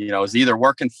is either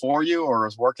working for you or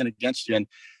is working against you.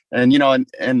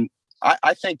 And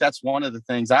I think that's one of the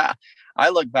things I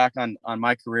look back on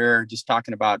my career, just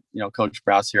talking about Coach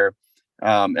Sprouse here.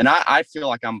 And I feel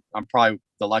like I'm probably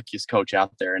the luckiest coach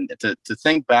out there. And to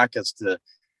think back as to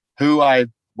who I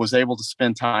was able to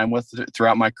spend time with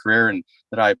throughout my career, and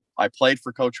that I played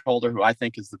for Coach Holder, who I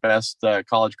think is the best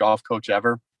college golf coach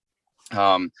ever.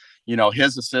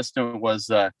 His assistant was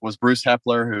Bruce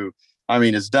Hepler, who,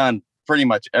 has done pretty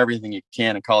much everything he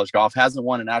can in college golf. Hasn't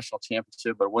won a national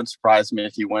championship, but it wouldn't surprise me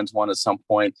if he wins one at some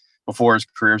point before his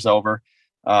career's over.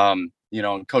 And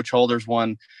Coach Holder's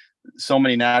won so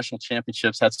many national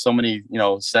championships, had so many,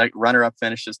 runner-up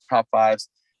finishes, top fives.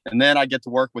 And then I get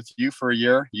to work with you for a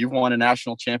year. You've won a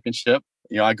national championship.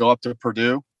 I go up to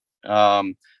Purdue.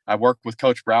 I worked with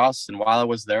Coach Sprouse, and while I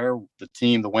was there,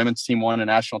 the women's team won a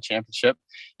national championship.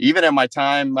 Even at my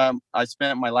time, I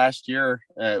spent my last year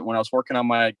when I was working on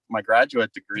my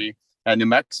graduate degree at New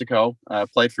Mexico.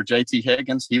 Played for JT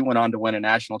Higgins. He went on to win a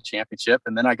national championship.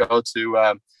 And then I go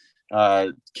to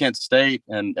Kent State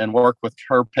and work with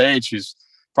Herb Page, who's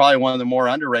probably one of the more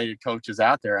underrated coaches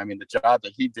out there. The job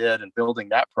that he did in building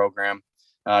that program,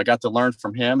 I got to learn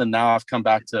from him. And now I've come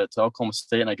back to Oklahoma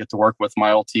State, and I get to work with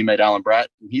my old teammate, Alan Bratt,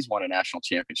 and he's won a national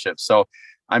championship. So,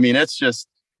 it's just,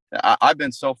 I've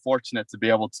been so fortunate to be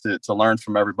able to learn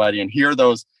from everybody and hear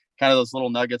those little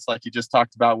nuggets like you just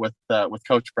talked about with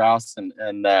Coach Sprouse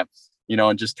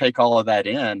and just take all of that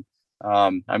in.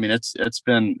 It's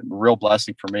been a real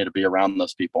blessing for me to be around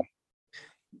those people.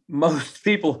 Most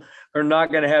people are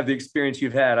not going to have the experience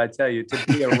you've had. I tell you, to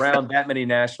be around that many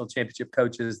national championship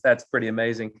coaches, that's pretty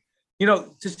amazing.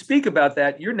 To speak about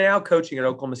that, you're now coaching at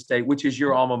Oklahoma State, which is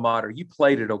your alma mater. You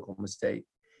played at Oklahoma State.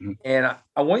 Mm-hmm. And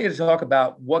I want you to talk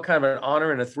about what kind of an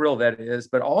honor and a thrill that is,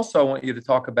 but also I want you to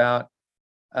talk about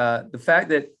the fact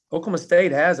that Oklahoma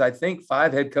State has, I think,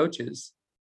 5 head coaches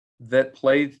that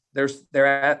played their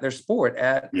sport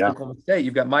at Oklahoma State.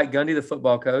 You've got Mike Gundy, the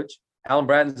football coach. Alan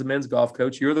Bratton's the men's golf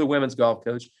coach. You're the women's golf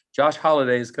coach. Josh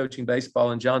Holliday is coaching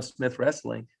baseball, and John Smith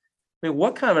wrestling.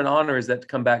 What kind of an honor is that to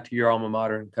come back to your alma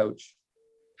mater and coach?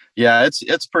 Yeah,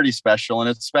 it's pretty special, and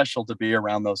it's special to be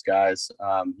around those guys.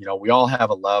 We all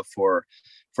have a love for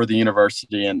the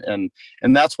university, and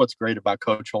that's what's great about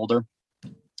Coach Holder,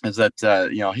 is that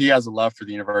he has a love for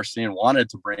the university and wanted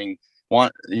to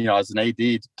as an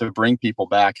AD to bring people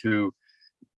back who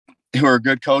are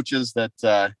good coaches that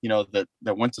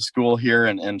went to school here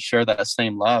and share that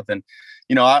same love. And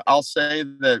I'll say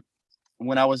that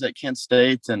when I was at Kent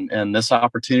State and this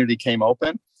opportunity came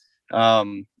open,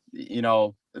 the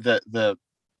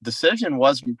decision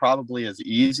wasn't probably as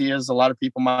easy as a lot of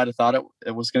people might have thought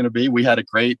it was going to be. We had a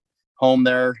great home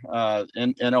there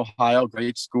in Ohio,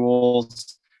 great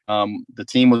schools. The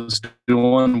team was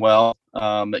doing well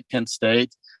at Kent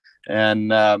State,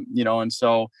 and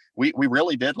so we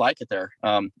really did like it there.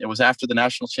 It was after the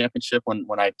national championship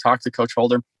when I talked to Coach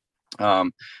Holder.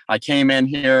 I came in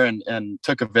here and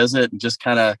took a visit and just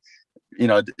kind of,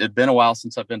 it'd been a while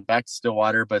since I've been back to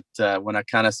Stillwater, but when I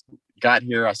kind of got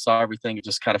here, I saw everything. It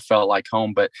just kind of felt like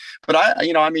home. But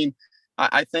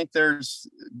I think there's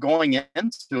going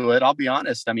into it. I'll be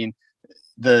honest. I mean,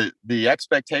 the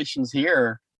expectations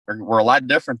here were a lot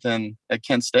different than at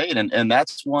Kent State, and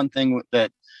that's one thing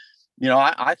that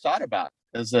I thought about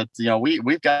is that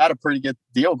we've got a pretty good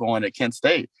deal going at Kent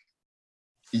State.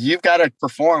 You've got to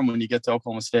perform when you get to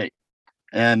Oklahoma State,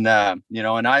 and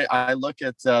and I look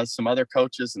at some other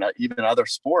coaches and even other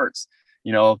sports.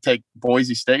 Take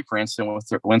Boise State, for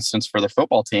instance, for their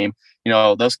football team.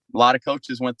 A lot of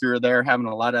coaches went through there having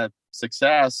a lot of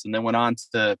success and then went on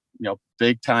to,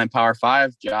 big time Power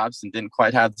 5 jobs and didn't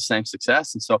quite have the same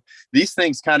success. And so these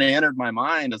things kind of entered my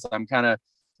mind as I'm kind of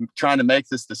trying to make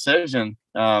this decision.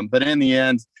 But in the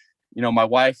end, my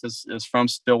wife is from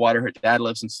Stillwater. Her dad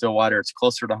lives in Stillwater. It's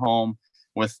closer to home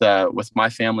with my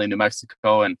family in New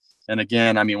Mexico. And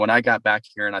again, I mean, when I got back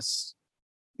here and I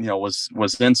was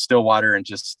in Stillwater and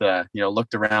just,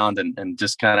 looked around and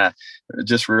just kind of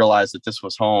just realized that this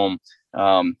was home.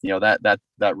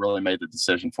 That really made the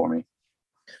decision for me.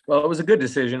 Well, it was a good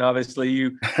decision. Obviously,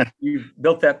 you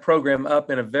built that program up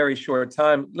in a very short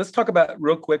time. Let's talk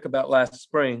real quick about last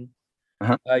spring.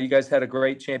 Uh-huh. You guys had a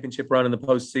great championship run in the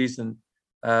postseason.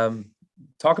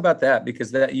 Talk about that,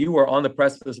 because you were on the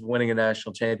precipice of winning a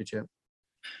national championship.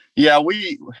 Yeah,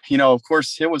 we, of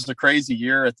course, it was a crazy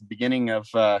year at the beginning of,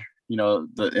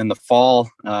 in the fall.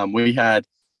 We had,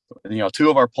 two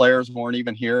of our players weren't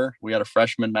even here. We had a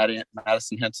freshman,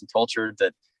 Madison Henson Tolchard,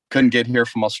 that couldn't get here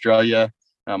from Australia.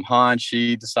 Han,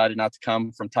 she decided not to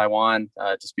come from Taiwan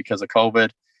just because of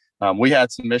COVID. We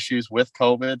had some issues with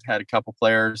COVID, had a couple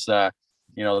players, that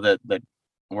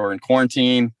were in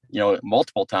quarantine,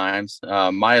 multiple times.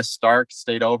 Maya Stark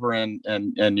stayed over in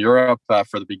Europe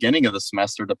for the beginning of the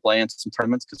semester to play in some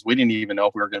tournaments because we didn't even know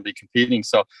if we were going to be competing.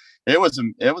 So it was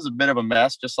a bit of a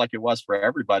mess, just like it was for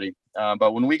everybody.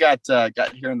 But when we got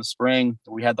here in the spring,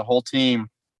 we had the whole team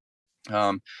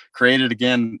created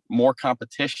again more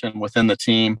competition within the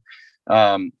team.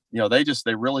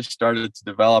 They really started to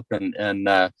develop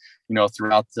and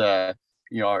throughout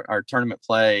our tournament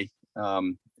play.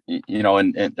 And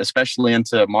especially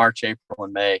into March, April,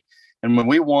 and May. And when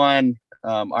we won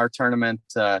our tournament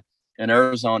in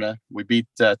Arizona, we beat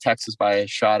Texas by a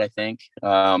shot, I think.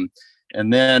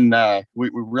 And then we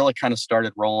really kind of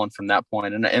started rolling from that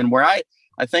point. And where I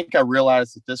think I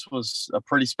realized that this was a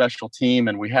pretty special team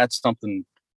and we had something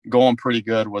going pretty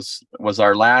good was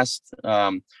our last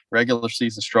regular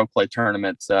season stroke play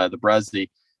tournament, the Bresy,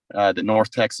 that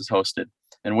North Texas hosted.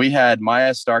 And we had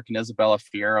Maya Stark and Isabella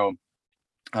Fierro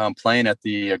playing at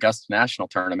the Augusta National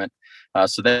Tournament,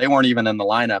 so they weren't even in the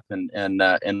lineup,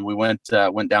 and we went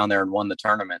down there and won the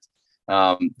tournament.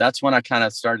 That's when I kind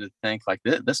of started to think like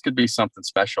this could be something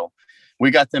special.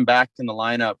 We got them back in the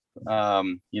lineup,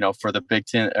 for the Big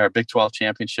 10 or Big 12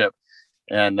 championship,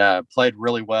 and played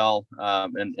really well,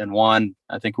 and won.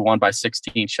 I think we won by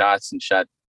 16 shots and shot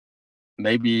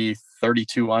maybe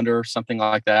 32 under, something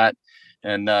like that,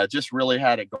 and just really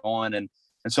had it going. And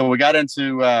so we got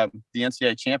into the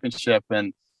NCAA championship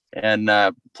and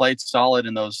played solid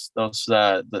in those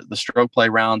the stroke play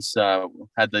rounds.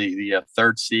 Had the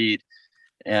third seed,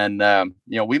 and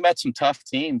we met some tough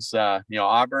teams.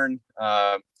 Auburn,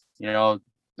 had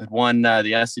won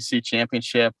the SEC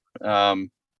championship.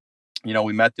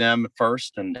 We met them at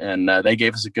first, and they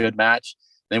gave us a good match.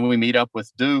 Then we meet up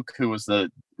with Duke, who was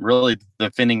really the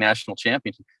defending national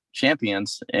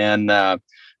champions, and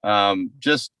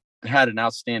just had an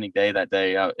outstanding day that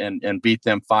day and beat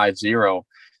them 5-0.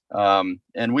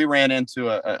 And we ran into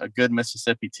a good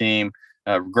Mississippi team,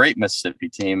 a great Mississippi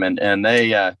team. And they,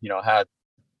 had,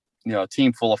 a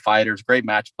team full of fighters, great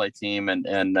match play team. And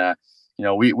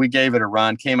we gave it a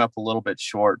run, came up a little bit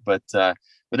short, but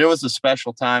it was a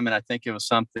special time. And I think it was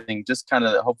something just kind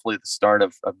of hopefully the start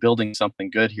of building something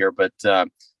good here. But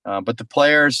the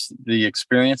players, the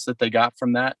experience that they got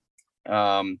from that,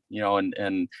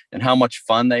 and how much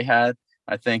fun they had.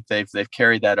 I think they've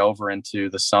carried that over into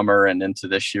the summer and into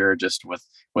this year, just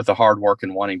with the hard work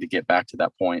and wanting to get back to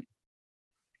that point.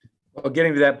 Well,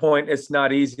 getting to that point, it's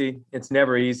not easy. It's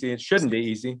never easy. It shouldn't be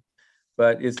easy,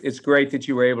 but it's great that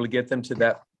you were able to get them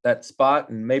to that spot.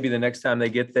 And maybe the next time they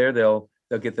get there, they'll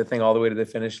get the thing all the way to the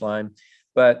finish line.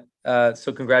 But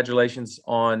so congratulations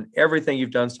on everything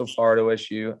you've done so far at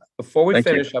OSU. Before we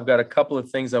finish, I've got a couple of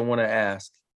things I want to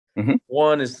ask. Mm-hmm.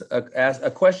 One is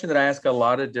a question that I ask a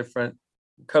lot of different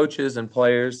coaches and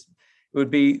players. It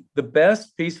would be the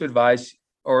best piece of advice,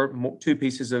 or two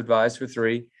pieces of advice, or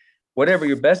three, whatever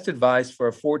your best advice for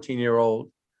a 14-year-old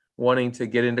wanting to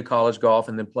get into college golf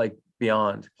and then play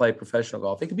professional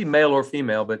golf. It could be male or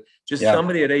female, but just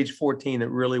somebody at age 14 that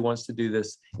really wants to do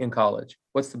this in college.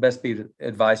 What's the best piece of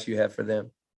advice you have for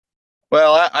them?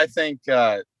 Well, I think,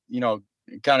 kind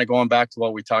of going back to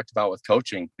what we talked about with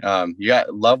coaching, you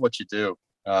got love what you do,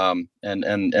 and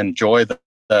enjoy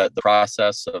the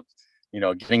process of,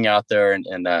 getting out there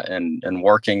and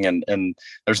working, and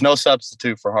there's no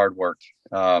substitute for hard work.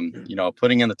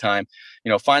 Putting in the time,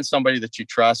 find somebody that you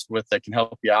trust with that can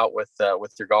help you out with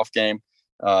your golf game,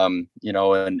 but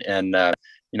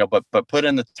put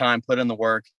in the time, put in the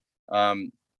work,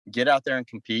 get out there and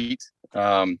compete.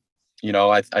 I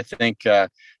think,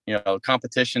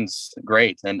 competition's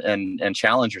great, and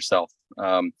challenge yourself,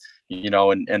 and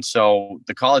so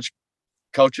the college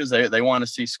coaches, they want to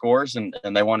see scores, and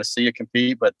they want to see you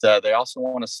compete, but they also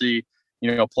want to see,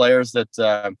 players that,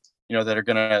 that are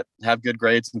going to have good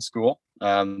grades in school.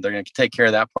 They're going to take care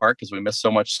of that part because we miss so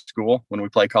much school when we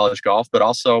play college golf, but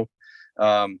also,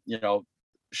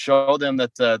 show them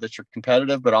that you're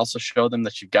competitive, but also show them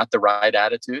that you've got the right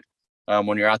attitude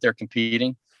when you're out there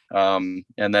competing. And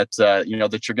that, that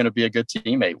you're going to be a good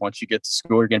teammate. Once you get to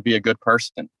school, you're going to be a good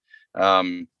person.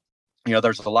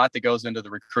 There's a lot that goes into the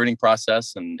recruiting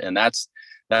process, and that's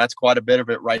quite a bit of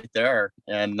it right there.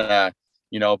 And,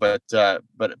 but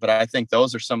I think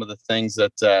those are some of the things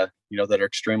that, that are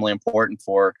extremely important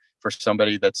for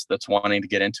somebody that's wanting to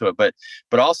get into it. But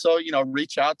also,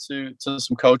 reach out to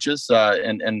some coaches,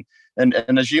 and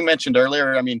as you mentioned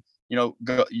earlier, I mean, you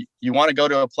want to go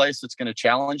to a place that's going to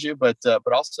challenge you, but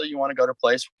also you want to go to a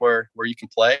place where you can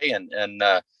play and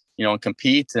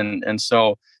compete. And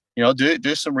so,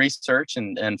 do some research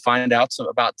and find out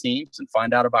about teams, and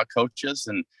find out about coaches,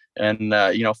 and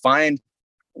find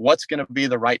what's going to be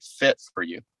the right fit for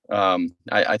you.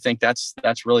 I think that's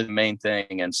really the main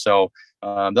thing. And so,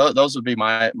 those would be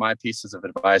my pieces of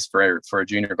advice for a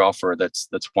junior golfer that's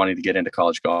wanting to get into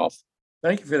college golf.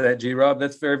 Thank you for that, G. Rob.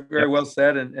 That's very, very well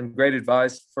said, and great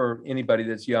advice for anybody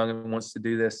that's young and wants to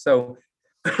do this. So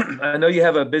I know you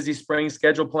have a busy spring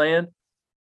schedule planned.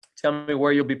 Tell me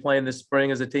where you'll be playing this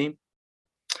spring as a team.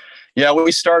 Yeah,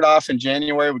 we start off in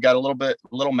January. We got a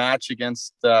little match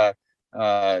against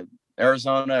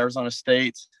Arizona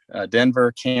State,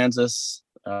 Denver, Kansas.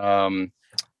 Ole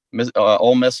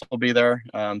Miss will be there.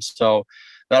 So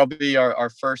that'll be our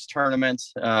first tournament.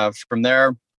 From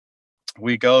there,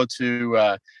 we go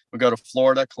to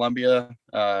Florida. Columbia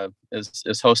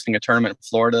is hosting a tournament in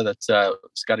Florida that's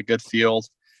it's got a good field.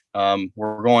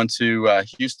 We're going to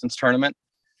Houston's tournament,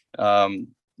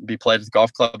 be played at the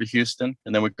Golf Club of Houston,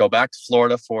 and then we go back to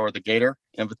Florida for the Gator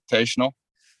Invitational.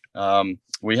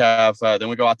 We have then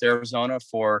we go out to Arizona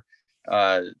for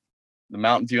the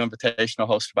Mountain View Invitational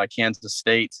hosted by Kansas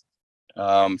State.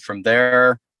 From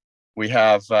there, we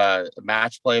have a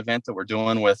match play event that we're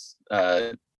doing with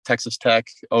Texas Tech,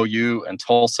 OU, and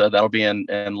Tulsa. That'll be in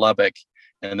Lubbock,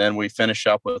 and then we finish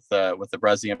up with the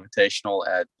Brezzy Invitational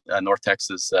at North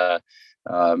Texas,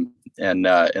 and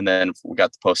then we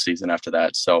got the postseason after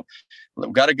that. So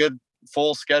we've got a good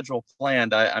full schedule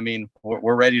planned. I mean,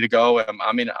 we're ready to go.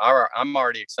 I'm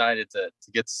already excited to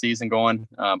get the season going,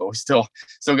 but we still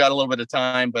got a little bit of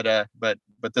time. But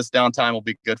this downtime will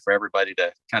be good for everybody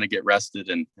to kind of get rested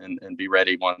and be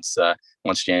ready once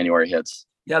January hits.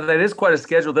 Yeah, that is quite a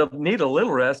schedule. They'll need a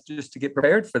little rest just to get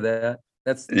prepared for that.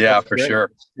 That's for great.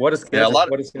 Sure. What a schedule! Yeah,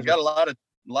 we've got a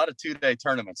lot of 2-day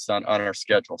tournaments on our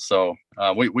schedule. So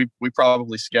we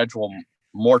probably schedule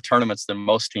more tournaments than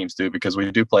most teams do because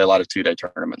we do play a lot of 2-day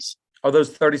tournaments. Are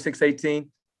those 36-18?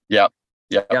 Yeah.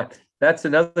 That's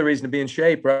another reason to be in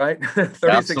shape, right? 36,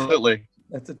 absolutely.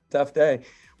 That's a tough day.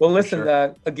 Well, listen,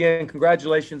 sure. Again,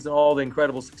 congratulations on all the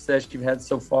incredible success you've had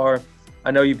so far. I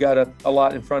know you've got a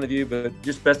lot in front of you, but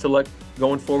just best of luck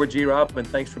going forward, G. Rob, and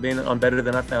thanks for being on Better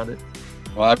Than I Found It.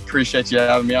 Well, I appreciate you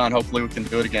having me on. Hopefully we can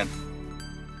do it again.